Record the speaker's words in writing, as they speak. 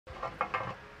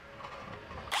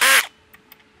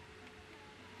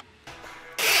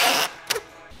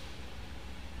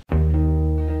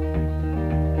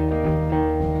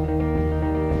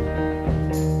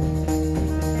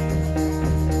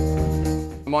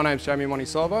My name's Jamie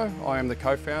Montisalvo. I am the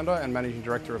co-founder and managing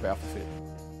director of AlphaFit.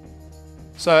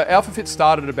 So AlphaFit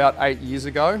started about 8 years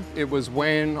ago. It was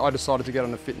when I decided to get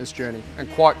on a fitness journey,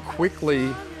 and quite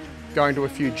quickly going to a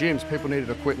few gyms, people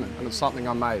needed equipment, and it's something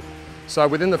I made. So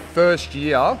within the first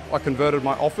year, I converted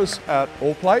my office at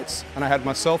All Plates, and I had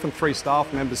myself and 3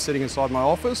 staff members sitting inside my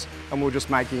office, and we were just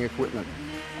making equipment.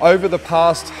 Over the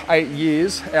past 8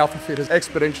 years, AlphaFit has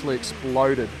exponentially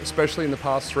exploded, especially in the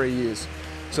past 3 years.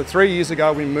 So 3 years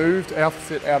ago, we moved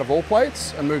AlphaFit out of All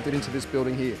Plates and moved it into this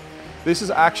building here. This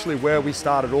is actually where we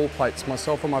started All Plates,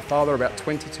 myself and my father, about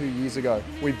 22 years ago.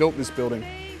 We built this building.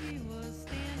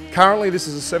 Currently, this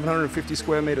is a 750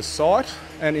 square metre site,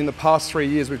 and in the past 3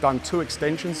 years, we've done 2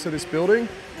 extensions to this building,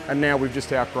 and now we've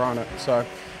just outgrown it. So,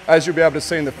 as you'll be able to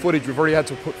see in the footage, we've already had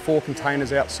to put 4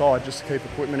 containers outside just to keep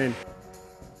equipment in.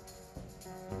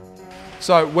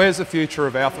 So, where's the future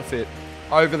of AlphaFit?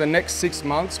 Over the next 6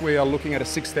 months, we are looking at a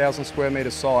 6,000 square metre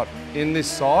site. In this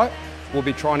site, we'll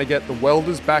be trying to get the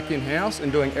welders back in-house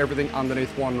and doing everything underneath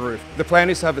one roof. The plan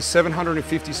is to have a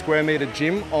 750 square metre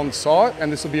gym on site,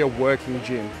 and this will be a working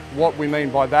gym. What we mean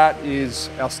by that is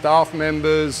our staff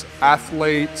members,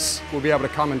 athletes will be able to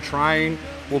come and train.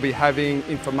 We'll be having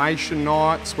information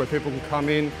nights where people can come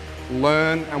in,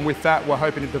 learn, and with that we're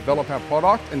hoping to develop our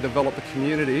product and develop the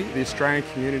community, the Australian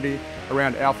community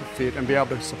around AlphaFit, and be able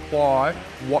to supply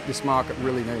what this market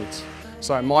really needs.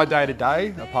 So my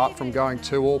day-to-day, apart from going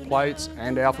to All Plates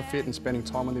and AlphaFit and spending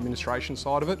time on the administration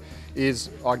side of it, is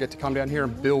I get to come down here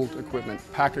and build equipment,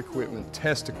 pack equipment,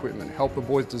 test equipment, help the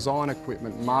boys design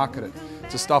equipment, market it.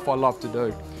 It's the stuff I love to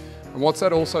do. And what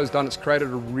that also has done, it's created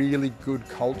a really good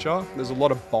culture. There's a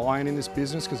lot of buy-in in this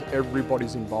business because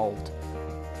everybody's involved.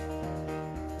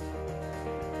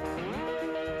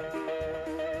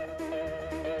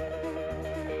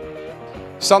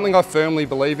 Something I firmly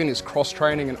believe in is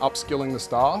cross-training and upskilling the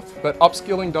staff, but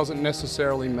upskilling doesn't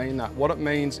necessarily mean that. What it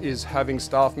means is having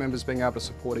staff members being able to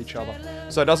support each other.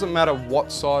 So it doesn't matter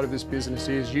what side of this business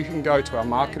is, you can go to our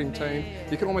marketing team,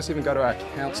 you can almost even go to our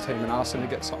accounts team and ask them to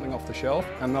get something off the shelf,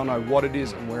 and they'll know what it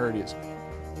is and where it is.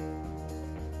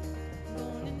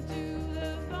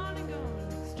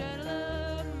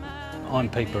 I'm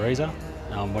Pete Bariza,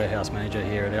 I'm warehouse manager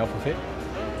here at AlphaFit.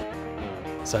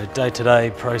 So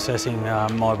day-to-day processing,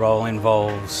 my role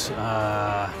involves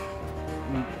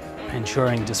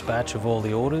ensuring dispatch of all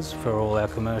the orders for all our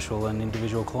commercial and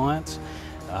individual clients,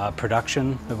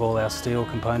 production of all our steel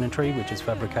componentry, which is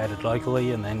fabricated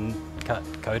locally and then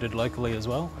coated locally as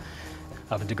well.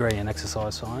 I have a degree in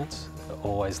exercise science,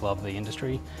 always love the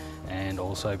industry, and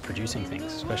also producing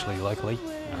things, especially locally.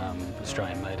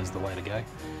 Australian made is the way to go.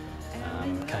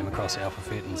 Came across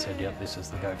AlphaFit and said, yep, this is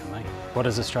the go for me. What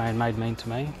does Australian made mean to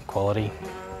me? Quality,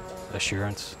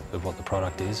 assurance of what the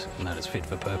product is and that it's fit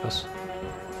for purpose,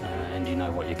 and you know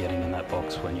what you're getting in that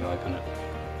box when you open it.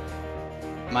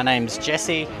 My name's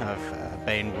Jesse. I've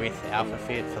been with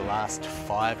AlphaFit for the last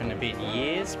 5 and a bit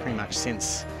years, pretty much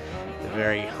since the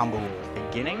very humble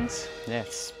beginnings. Yeah,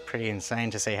 it's pretty insane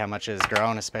to see how much has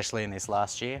grown, especially in this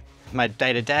last year. My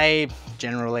day-to-day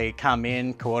generally come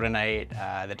in, coordinate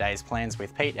the day's plans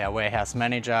with Pete, our warehouse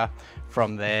manager.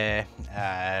 From there,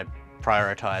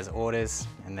 prioritise orders,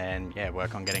 and then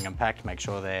work on getting them packed, make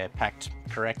sure they're packed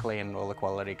correctly and all the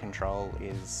quality control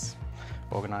is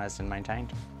organised and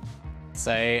maintained.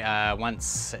 So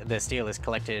once the steel is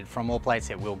collected from All Plates,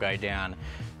 it will go down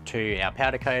to our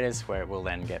powder coaters, where it will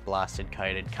then get blasted,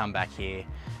 coated, come back here,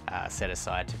 set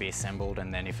aside to be assembled,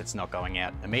 and then if it's not going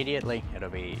out immediately, it'll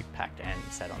be packed and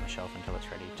set on the shelf until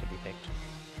it's ready to be picked.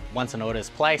 Once an order is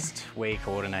placed, we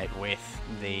coordinate with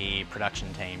the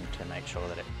production team to make sure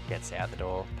that it gets out the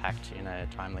door, packed in a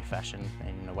timely fashion,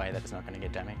 in a way that it's not going to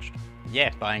get damaged.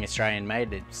 Yeah, buying Australian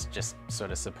made, it's just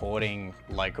sort of supporting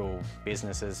local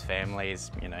businesses,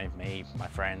 families, you know, me, my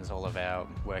friends, all of our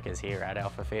workers here at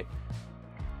AlphaFit.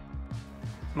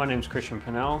 My name's Christian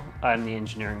Pennell. I'm the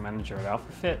engineering manager at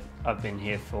AlphaFit. I've been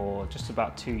here for just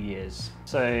about 2 years.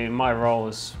 So my role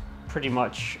is pretty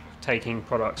much taking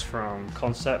products from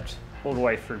concept all the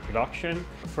way through production,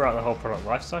 throughout the whole product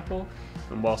life cycle.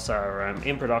 And whilst they're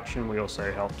in production, we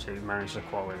also help to manage the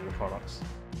quality of the products.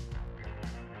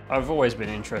 I've always been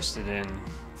interested in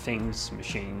things,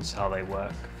 machines, how they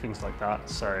work, things like that.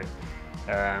 So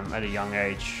at a young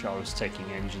age, I was taking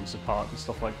engines apart and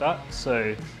stuff like that.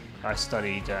 So I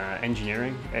studied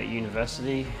engineering at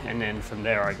university, and then from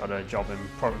there I got a job in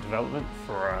product development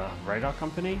for a radar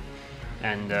company,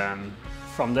 and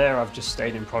from there I've just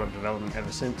stayed in product development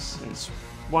ever since. It's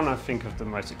one, I think, of the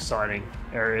most exciting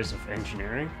areas of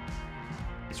engineering.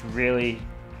 It's really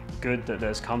good that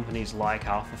there's companies like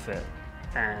AlphaFit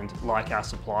and like our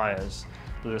suppliers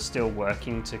that are still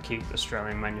working to keep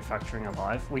Australian manufacturing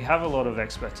alive. We have a lot of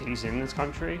expertise in this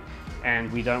country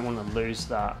and we don't want to lose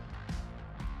that.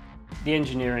 The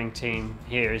engineering team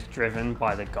here is driven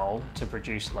by the goal to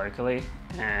produce locally,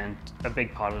 and a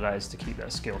big part of that is to keep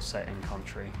that skill set in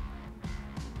country.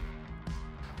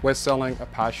 We're selling a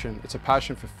passion. It's a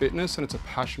passion for fitness and it's a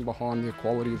passion behind the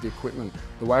quality of the equipment,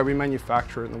 the way we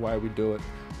manufacture it and the way we do it.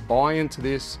 Buying into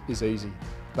this is easy.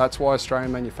 That's why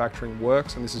Australian manufacturing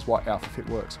works, and this is why AlphaFit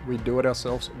works. We do it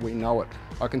ourselves, we know it.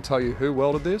 I can tell you who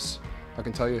welded this, I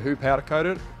can tell you who powder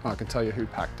coated it, and I can tell you who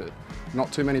packed it.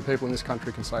 Not too many people in this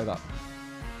country can say that.